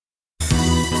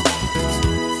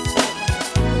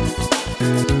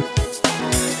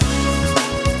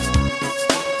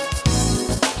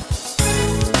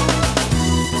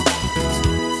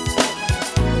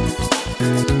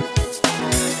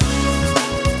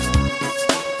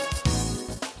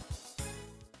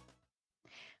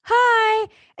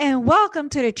welcome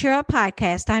to the Cheer Up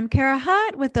Podcast. I'm Kara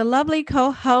Hunt with the lovely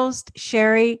co-host,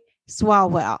 Sherry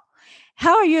Swalwell.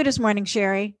 How are you this morning,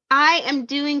 Sherry? I am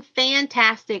doing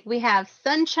fantastic. We have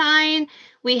sunshine.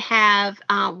 We have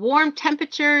warm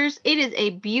temperatures. It is a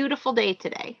beautiful day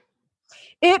today.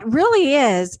 It really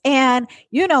is. And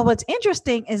you know, what's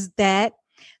interesting is that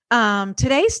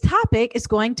today's topic is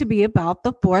going to be about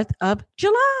the 4th of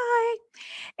July.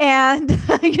 And,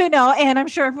 and I'm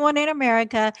sure everyone in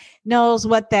America knows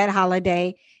what that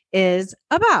holiday is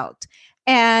about.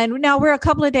 And now we're a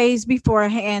couple of days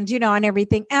beforehand, and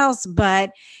everything else,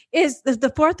 but is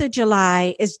the 4th of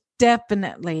July is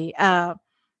definitely a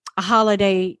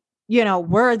holiday,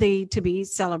 worthy to be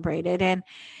celebrated. And,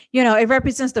 it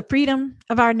represents the freedom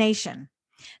of our nation.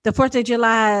 The 4th of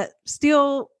July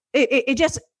still,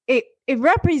 it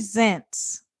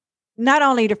represents not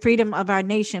only the freedom of our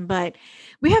nation, but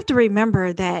we have to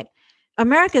remember that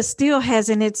America still has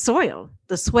in its soil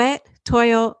the sweat,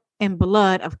 toil, and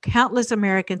blood of countless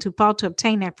Americans who fought to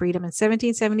obtain that freedom in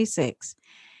 1776,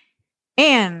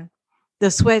 and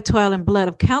the sweat, toil, and blood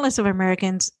of countless of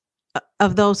Americans,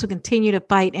 of those who continue to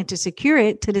fight and to secure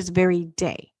it to this very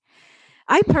day.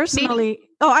 I personally,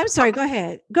 I'm sorry, go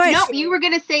ahead. No, you were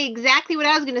going to say exactly what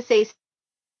I was going to say.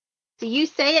 So you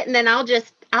say it, and then I'll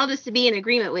just be in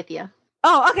agreement with you.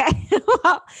 Oh, okay.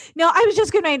 Well, no, I was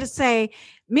just going to say,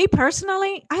 me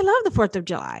personally, I love the 4th of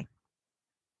July.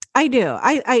 I do.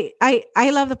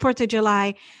 I love the 4th of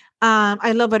July.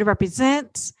 I love what it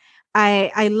represents.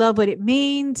 I love what it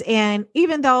means. And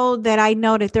even though that I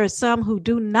know that there are some who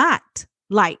do not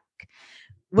like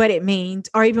what it means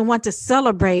or even want to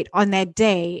celebrate on that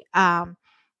day,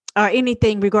 or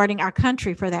anything regarding our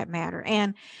country for that matter.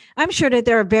 And I'm sure that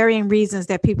there are varying reasons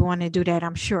that people want to do that,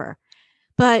 I'm sure.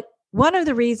 But one of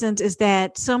the reasons is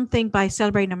that some think by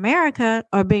celebrating America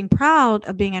or being proud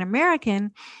of being an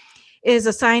American is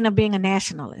a sign of being a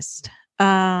nationalist,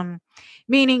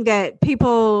 meaning that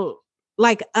people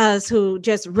like us who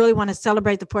just really want to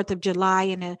celebrate the 4th of July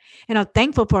and are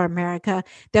thankful for America,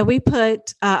 that we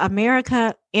put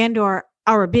America and or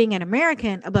our being an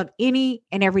American above any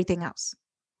and everything else.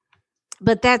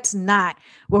 But that's not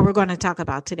what we're going to talk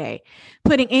about today.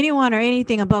 Putting anyone or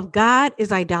anything above God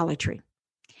is idolatry.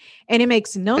 And it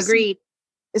makes no Agreed.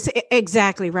 sense.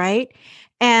 Exactly, right?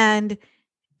 And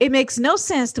it makes no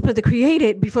sense to put the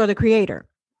created before the creator.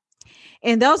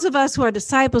 And those of us who are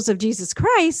disciples of Jesus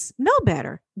Christ know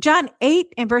better. John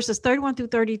 8 and verses 31 through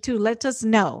 32 lets us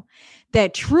know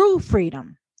that true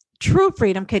freedom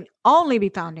can only be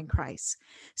found in Christ.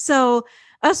 So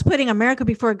us putting America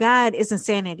before God is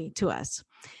insanity to us.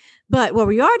 But what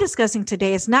we are discussing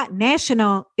today is not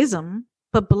nationalism,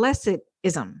 but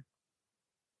blessedism.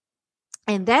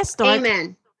 And that starts,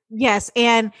 Amen. Yes.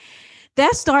 And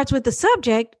that starts with the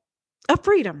subject of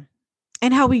freedom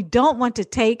and how we don't want to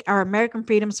take our American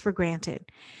freedoms for granted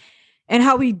and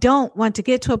how we don't want to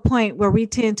get to a point where we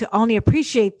tend to only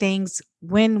appreciate things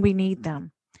when we need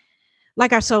them.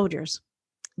 Like our soldiers.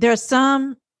 There are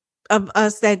some of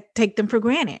us that take them for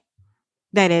granted.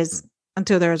 That is,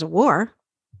 until there's a war.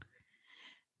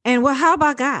 And well, how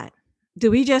about God? Do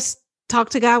we just talk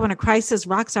to God when a crisis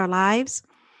rocks our lives?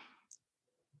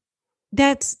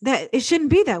 That it shouldn't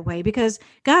be that way, because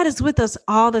God is with us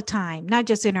all the time, not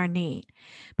just in our need.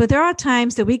 But there are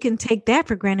times that we can take that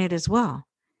for granted as well.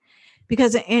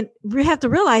 And we have to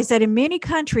realize that in many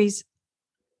countries,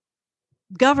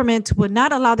 governments would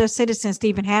not allow their citizens to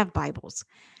even have Bibles.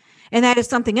 And that is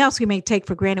something else we may take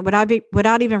for granted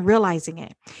without even realizing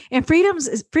it. And freedom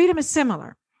is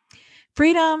similar.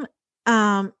 Freedom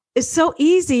is so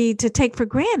easy to take for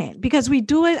granted because we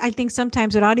do it, I think,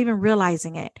 sometimes without even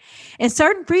realizing it. And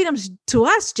certain freedoms to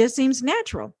us just seems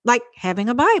natural, like having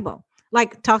a Bible,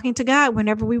 like talking to God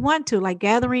whenever we want to, like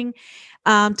gathering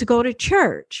to go to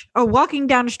church or walking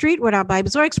down the street with our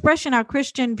Bibles or expressing our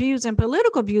Christian views and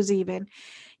political views even,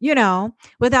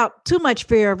 without too much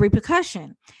fear of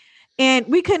repercussion. And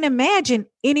we couldn't imagine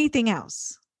anything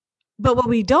else. But what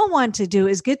we don't want to do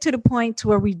is get to the point to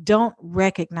where we don't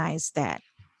recognize that.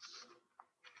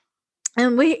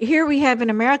 And we have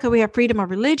in America, we have freedom of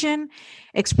religion,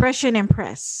 expression, and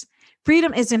press.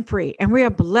 Freedom isn't free, and we are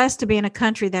blessed to be in a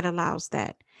country that allows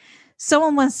that.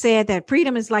 Someone once said that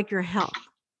freedom is like your health.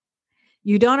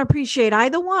 You don't appreciate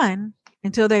either one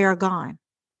until they are gone.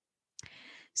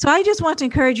 So I just want to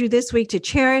encourage you this week to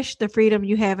cherish the freedom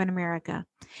you have in America.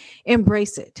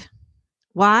 Embrace it.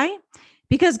 Why?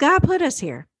 Because God put us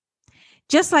here.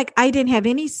 Just like I didn't have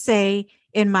any say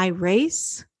in my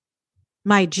race,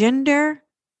 my gender,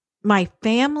 my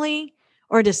family,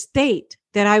 or the state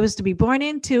that I was to be born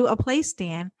into or placed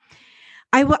in,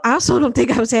 I also don't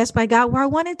think I was asked by God where I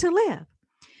wanted to live.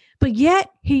 But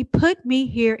yet he put me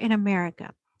here in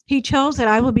America. He chose that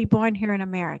I would be born here in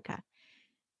America.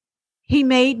 He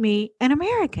made me an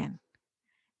American.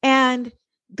 And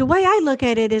the way I look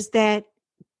at it is that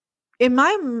in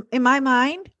my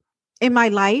mind, in my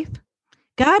life,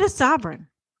 God is sovereign.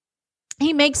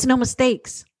 He makes no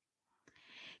mistakes.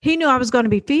 He knew I was going to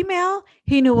be female.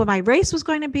 He knew what my race was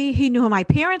going to be. He knew who my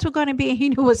parents were going to be. He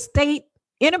knew what state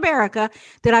in America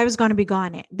that I was going to be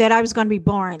gone in, that I was going to be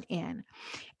born in.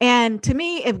 And to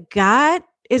me, if God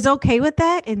is okay with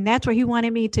that, and that's where he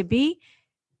wanted me to be,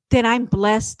 then I'm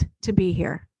blessed to be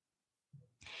here.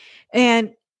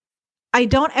 And I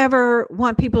don't ever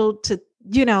want people to,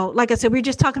 like I said, we're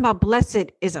just talking about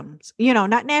blessedisms,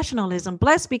 not nationalism.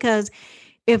 Blessed because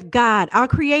if God, our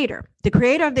creator, the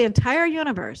creator of the entire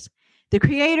universe, the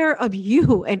creator of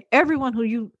you and everyone who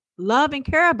you love and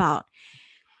care about,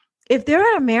 if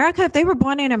they're in America, if they were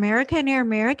born in America and they're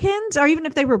Americans, or even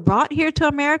if they were brought here to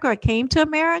America or came to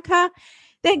America,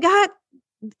 then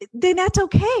that's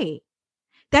okay.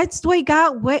 That's the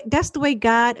way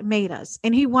God made us.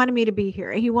 And he wanted me to be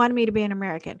here. And he wanted me to be an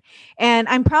American. And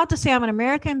I'm proud to say I'm an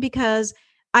American because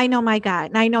I know my God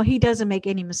and I know he doesn't make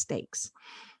any mistakes.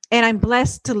 And I'm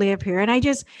blessed to live here. And I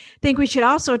just think we should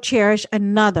also cherish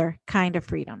another kind of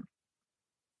freedom.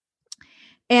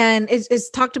 And it's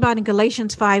talked about in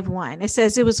Galatians 5:1. It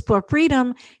says it was for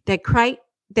freedom that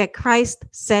Christ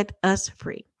set us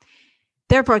free.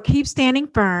 Therefore, keep standing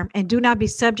firm and do not be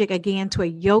subject again to a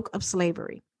yoke of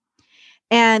slavery.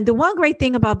 And the one great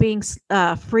thing about being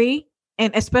free,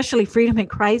 and especially freedom in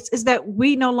Christ, is that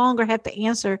we no longer have to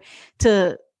answer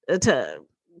to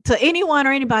anyone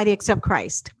or anybody except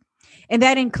Christ. And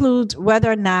that includes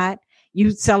whether or not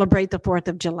you celebrate the 4th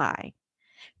of July.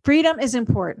 Freedom is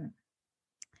important.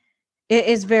 It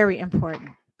is very important.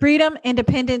 Freedom,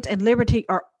 independence, and liberty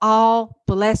are all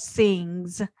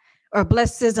blessings or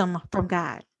blessism from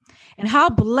God. And how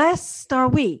blessed are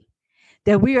we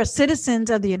that we are citizens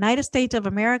of the United States of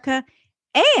America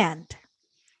and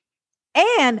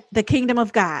the kingdom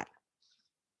of God.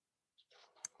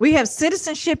 We have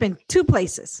citizenship in 2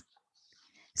 places.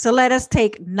 So let us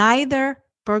take neither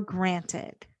for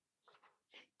granted.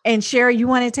 And Sherry, you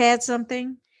wanted to add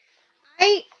something?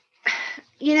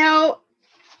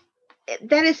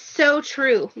 That is so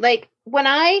true. Like when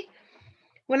I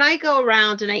go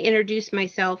around and I introduce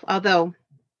myself, although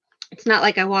it's not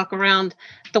like I walk around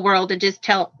the world and just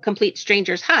tell complete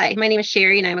strangers, hi, my name is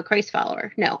Sherry and I'm a Christ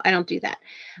follower. No, I don't do that.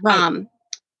 Right.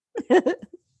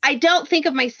 I don't think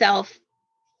of myself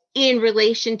in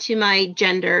relation to my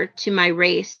gender, to my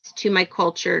race, to my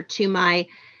culture, to my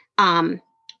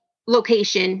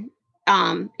location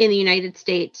in the United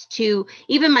States, to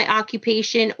even my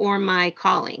occupation or my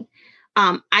calling.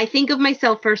 I think of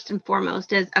myself first and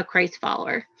foremost as a Christ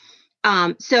follower.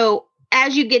 So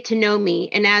as you get to know me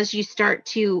and as you start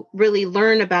to really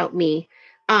learn about me,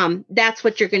 that's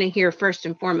what you're going to hear first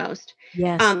and foremost.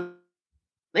 Yes.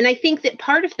 And I think that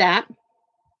part of that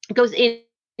goes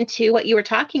into what you were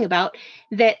talking about,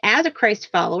 that as a Christ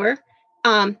follower,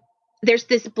 there's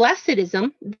this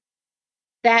blessedism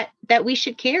that we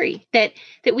should carry, that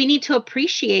we need to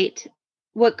appreciate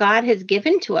what God has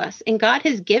given to us. And God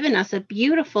has given us a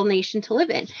beautiful nation to live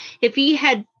in. If he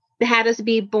had us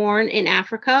be born in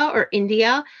Africa or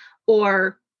India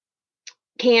or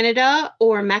Canada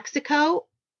or Mexico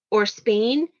or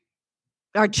Spain,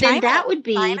 or China, then that would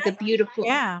be the beautiful,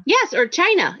 yes, or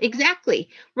China, exactly,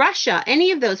 Russia,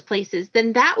 any of those places,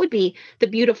 then that would be the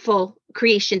beautiful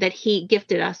creation that he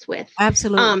gifted us with.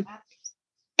 Absolutely.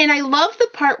 And I love the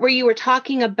part where you were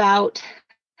talking about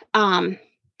the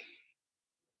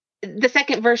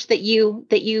second verse that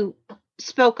you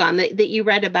spoke on, that you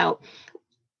read about.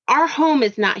 Our home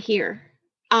is not here.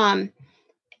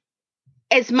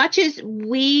 As much as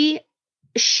we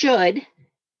should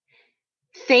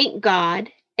thank God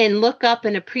and look up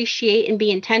and appreciate and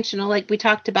be intentional, like we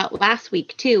talked about last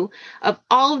week too, of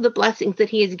all of the blessings that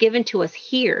he has given to us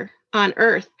here on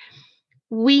earth,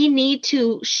 we need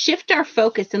to shift our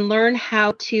focus and learn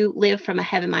how to live from a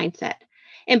heaven mindset.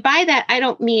 And by that, I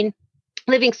don't mean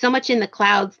living so much in the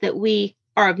clouds that we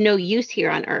are of no use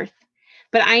here on earth.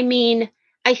 But I mean,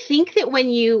 I think that when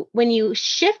you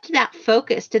shift that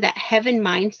focus to that heaven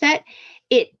mindset,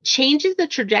 it changes the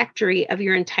trajectory of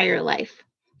your entire life.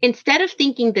 Instead of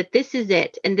thinking that this is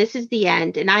it and this is the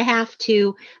end and I have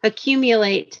to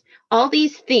accumulate all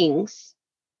these things,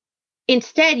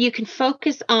 instead you can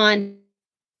focus on,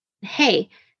 hey,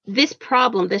 this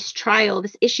problem, this trial,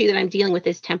 this issue that I'm dealing with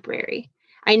is temporary.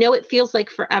 I know it feels like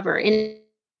forever. And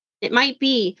It might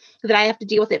be that I have to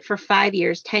deal with it for 5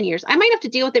 years, 10 years. I might have to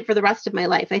deal with it for the rest of my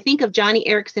life. I think of Johnny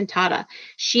Erickson Tata.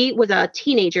 She was a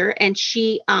teenager and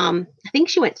she, I think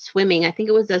she went swimming. I think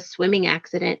it was a swimming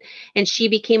accident and she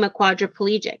became a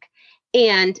quadriplegic.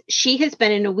 And she has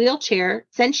been in a wheelchair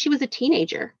since she was a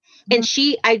teenager. And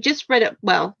I just read it,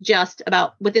 well, just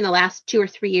about within the last 2 or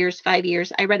 3 years, 5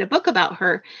 years, I read a book about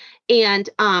her. And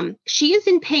she is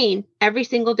in pain every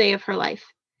single day of her life.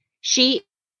 She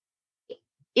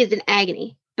is in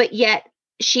agony, but yet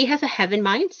she has a heaven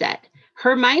mindset.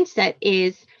 Her mindset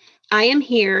is, I am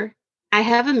here, I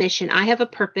have a mission, I have a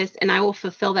purpose, and I will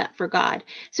fulfill that for God.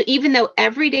 So even though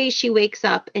every day she wakes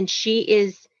up and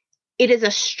it is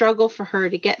a struggle for her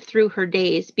to get through her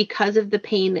days because of the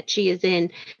pain that she is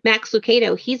in. Max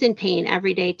Lucado, he's in pain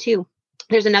every day too.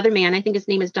 There's another man, I think his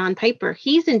name is Don Piper.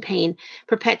 He's in pain,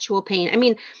 perpetual pain. I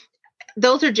mean,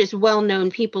 those are just well-known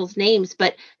people's names,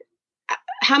 but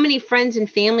how many friends and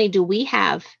family do we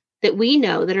have that we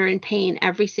know that are in pain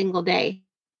every single day?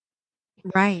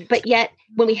 Right. But yet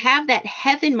when we have that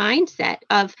heaven mindset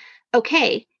of,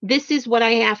 okay, this is what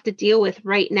I have to deal with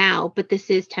right now, but this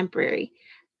is temporary.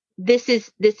 This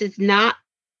is not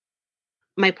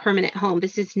my permanent home.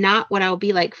 This is not what I'll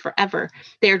be like forever.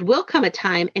 There will come a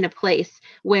time and a place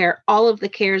where all of the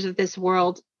cares of this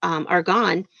world are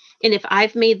gone. And if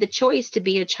I've made the choice to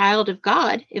be a child of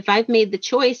God, if I've made the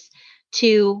choice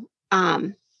to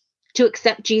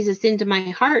accept Jesus into my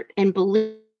heart and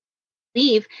believe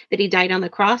that he died on the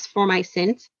cross for my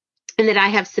sins and that I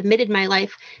have submitted my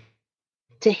life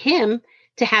to him,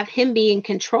 to have him be in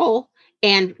control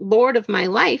and Lord of my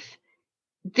life,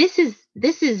 this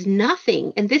is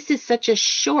nothing. And this is such a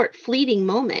short, fleeting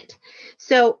moment.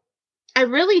 So I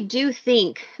really do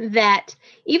think that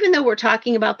even though we're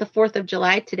talking about the 4th of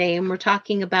July today, and we're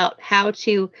talking about how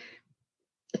to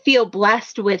feel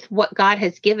blessed with what God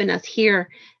has given us here,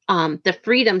 the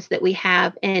freedoms that we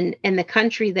have and the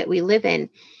country that we live in,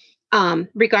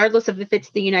 regardless of if it's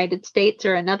the United States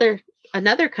or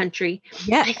another country.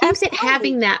 Yeah, I think that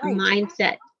having that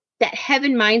mindset, that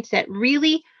heaven mindset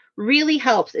really, really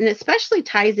helps, and especially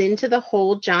ties into the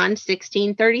whole John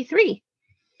 16:33.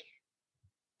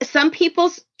 Some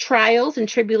people's trials and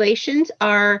tribulations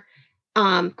are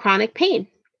chronic pain.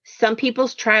 Some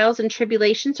people's trials and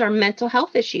tribulations are mental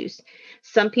health issues.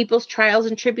 Some people's trials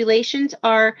and tribulations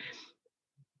are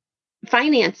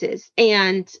finances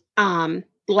and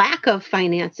lack of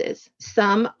finances.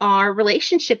 Some are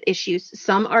relationship issues.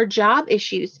 Some are job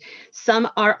issues. Some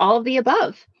are all of the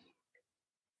above.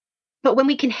 But when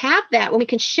we can have that, when we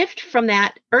can shift from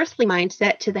that earthly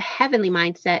mindset to the heavenly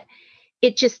mindset,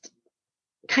 it just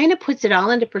kind of puts it all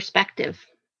into perspective.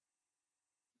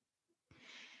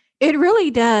 It really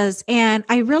does. And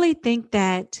I really think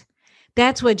that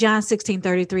that's what John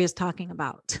 16:33 is talking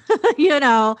about.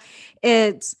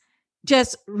 It's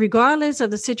just regardless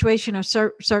of the situation or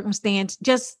circumstance,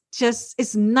 just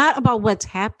it's not about what's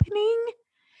happening.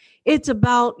 It's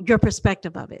about your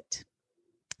perspective of it.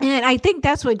 And I think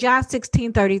that's what John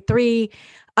 16:33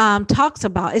 talks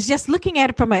about. It's just looking at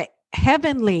it from a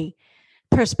heavenly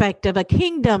perspective, a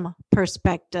kingdom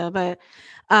perspective,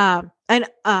 an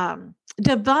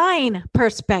divine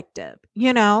perspective,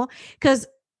 because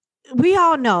we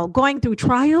all know going through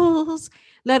trials,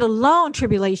 let alone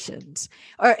tribulations,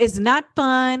 is not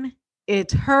fun.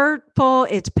 It's hurtful.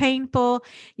 It's painful,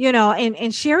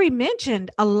 and Sherry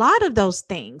mentioned a lot of those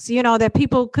things, that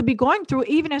people could be going through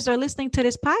even as they're listening to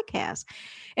this podcast.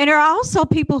 And there are also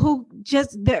people who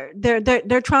just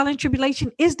their trial and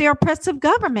tribulation is their oppressive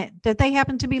government that they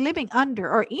happen to be living under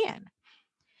or in.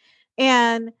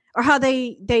 And or how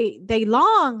they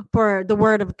long for the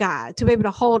word of God, to be able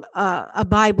to hold a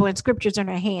Bible and scriptures in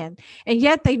their hand. And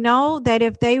yet they know that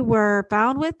if they were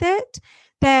found with it,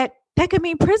 that could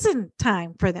mean prison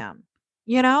time for them,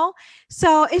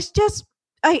 So it's just,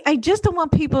 I just don't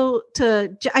want people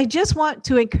to, I just want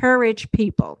to encourage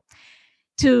people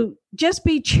to just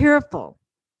be cheerful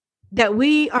that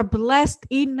we are blessed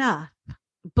enough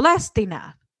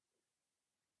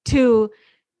to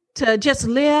just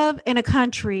live in a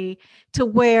country to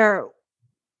where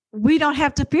we don't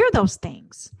have to fear those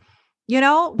things,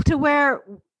 to where,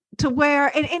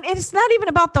 and it's not even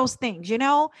about those things,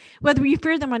 whether you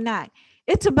fear them or not.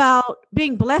 It's about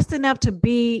being blessed enough to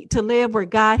live where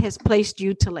God has placed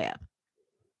you to live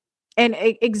and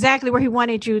exactly where he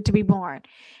wanted you to be born.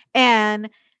 And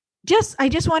I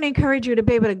just want to encourage you to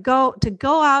be able to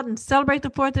go out and celebrate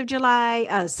the 4th of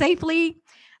July safely.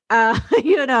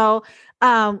 you know,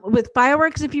 with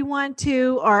fireworks if you want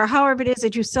to, or however it is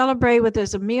that you celebrate, whether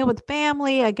it's a meal with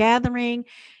family, a gathering,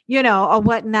 or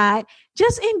whatnot.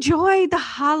 Just enjoy the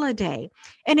holiday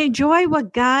and enjoy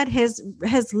what God has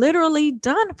literally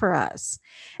done for us.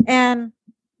 And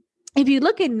if you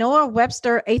look at Noah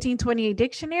Webster 1828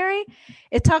 dictionary,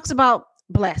 it talks about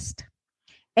blessed.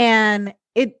 And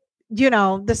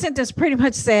the sentence pretty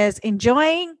much says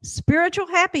enjoying spiritual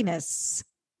happiness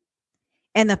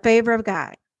and the favor of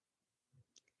God.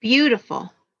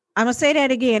 Beautiful. I'm going to say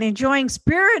that again, enjoying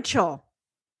spiritual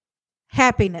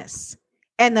happiness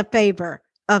and the favor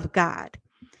of God.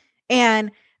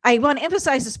 And I want to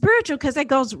emphasize the spiritual because that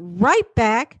goes right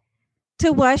back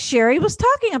to what Sherry was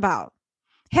talking about.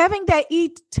 Having that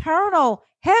eternal,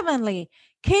 heavenly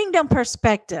kingdom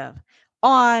perspective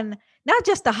on not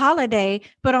just the holiday,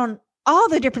 but on all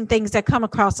the different things that come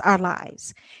across our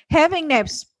lives. Having that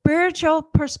spiritual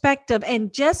perspective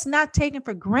and just not taking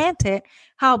for granted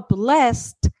how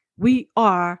blessed we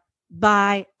are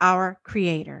by our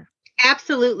Creator.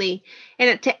 Absolutely.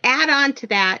 And to add on to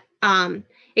that,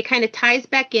 it kind of ties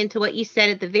back into what you said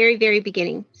at the very, very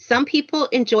beginning. Some people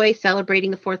enjoy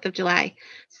celebrating the 4th of July.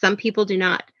 Some people do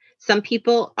not. Some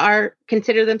people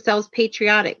consider themselves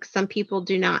patriotic. Some people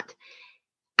do not.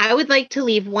 I would like to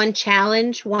leave one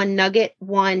challenge, one nugget,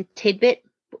 one tidbit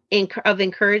of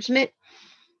encouragement.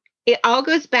 It all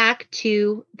goes back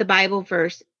to the Bible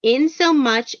verse, in so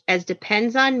much as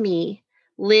depends on me,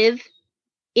 live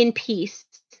in peace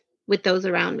with those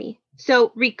around me.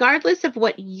 So regardless of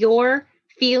what your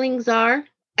feelings are,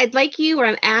 I'd like you, or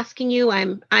I'm asking you,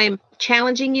 I'm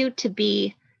challenging you to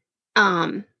be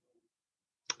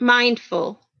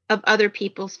mindful of other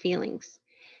people's feelings.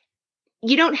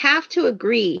 You don't have to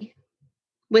agree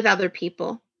with other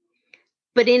people,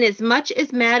 but in as much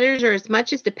as matters or as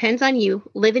much as depends on you,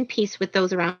 live in peace with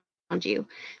those around you.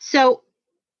 So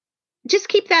just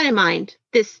keep that in mind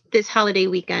this holiday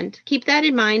weekend. Keep that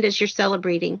in mind as you're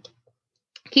celebrating.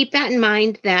 Keep that in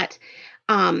mind that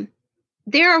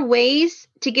there are ways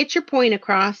to get your point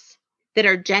across that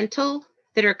are gentle,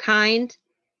 that are kind,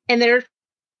 and that are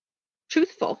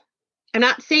truthful. I'm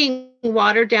not saying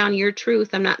water down your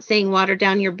truth. I'm not saying water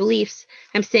down your beliefs.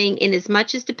 I'm saying in as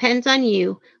much as depends on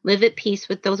you, live at peace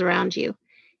with those around you.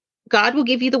 God will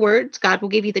give you the words. God will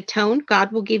give you the tone.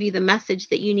 God will give you the message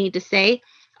that you need to say.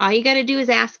 All you got to do is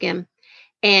ask him.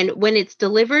 And when it's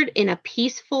delivered in a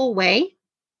peaceful way,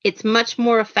 it's much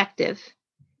more effective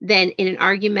than in an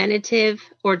argumentative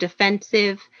or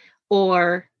defensive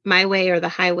or my way or the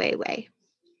highway way.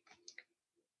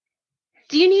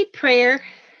 Do you need prayer?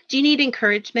 Do you need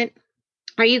encouragement?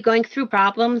 Are you going through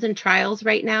problems and trials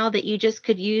right now that you just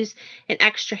could use an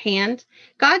extra hand?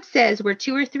 God says where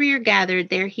 2 or 3 are gathered,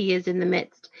 there he is in the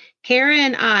midst. Kara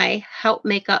and I help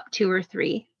make up 2 or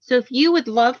 3. So if you would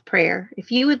love prayer, if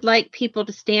you would like people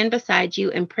to stand beside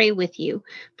you and pray with you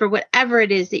for whatever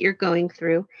it is that you're going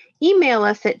through, email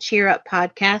us at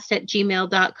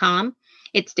cheeruppodcast@gmail.com.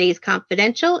 It stays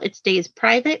confidential. It stays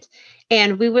private.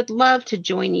 And we would love to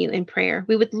join you in prayer.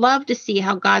 We would love to see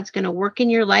how God's going to work in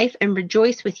your life and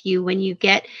rejoice with you when you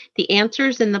get the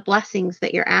answers and the blessings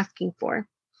that you're asking for.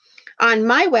 On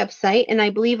my website, and I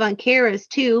believe on Kara's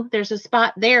too, there's a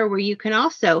spot there where you can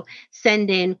also send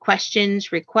in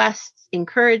questions, requests,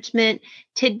 encouragement,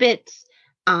 tidbits,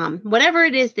 whatever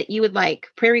it is that you would like,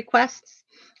 prayer requests.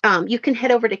 You can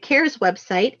head over to Kara's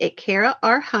website at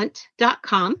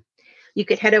kararhunt.com. You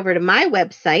could head over to my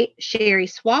website,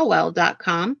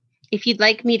 sherryswalwell.com. If you'd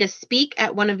like me to speak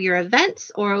at one of your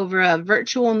events or over a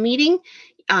virtual meeting,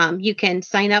 you can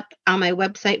sign up on my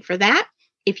website for that.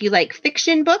 If you like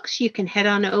fiction books, you can head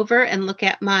on over and look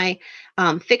at my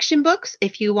fiction books.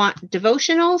 If you want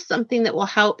devotionals, something that will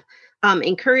help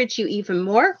encourage you even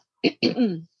more,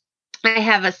 I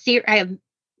have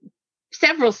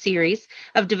several series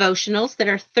of devotionals that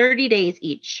are 30 days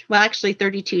each. Well, actually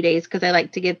 32 days because I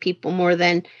like to give people more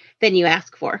than you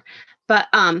ask for. But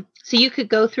so you could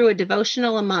go through a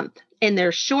devotional a month, and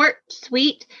they're short,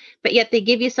 sweet, but yet they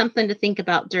give you something to think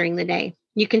about during the day.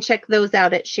 You can check those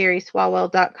out at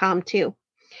sherryswalwell.com too.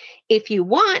 If you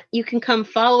want, you can come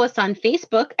follow us on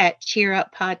Facebook at Cheer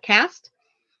Up Podcast.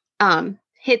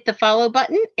 Hit the follow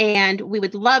button, and we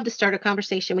would love to start a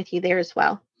conversation with you there as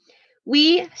well.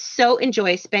 We so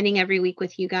enjoy spending every week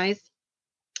with you guys.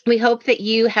 We hope that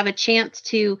you have a chance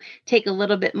to take a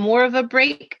little bit more of a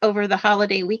break over the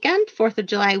holiday weekend, 4th of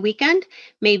July weekend.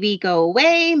 Maybe go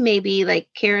away. Maybe, like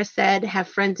Kara said, have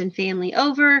friends and family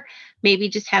over. Maybe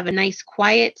just have a nice,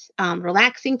 quiet,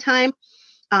 relaxing time.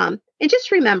 And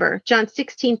just remember, John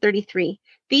 16:33,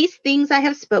 these things I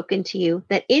have spoken to you,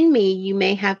 that in me you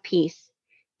may have peace.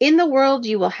 In the world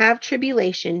you will have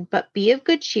tribulation, but be of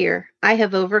good cheer. I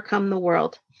have overcome the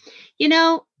world. You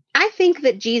know, I think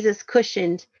that Jesus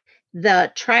cushioned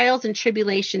the trials and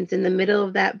tribulations in the middle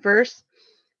of that verse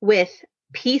with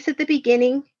peace at the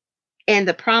beginning and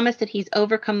the promise that he's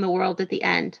overcome the world at the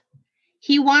end.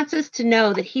 He wants us to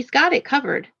know that he's got it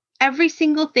covered. Every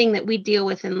single thing that we deal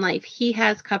with in life, he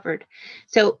has covered.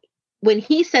 So when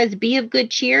he says, be of good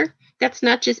cheer, that's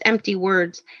not just empty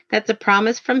words. That's a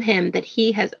promise from him that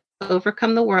he has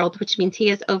overcome the world, which means he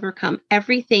has overcome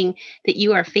everything that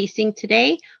you are facing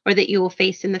today or that you will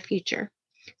face in the future.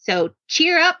 So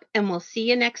cheer up, and we'll see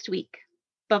you next week.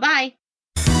 Bye-bye.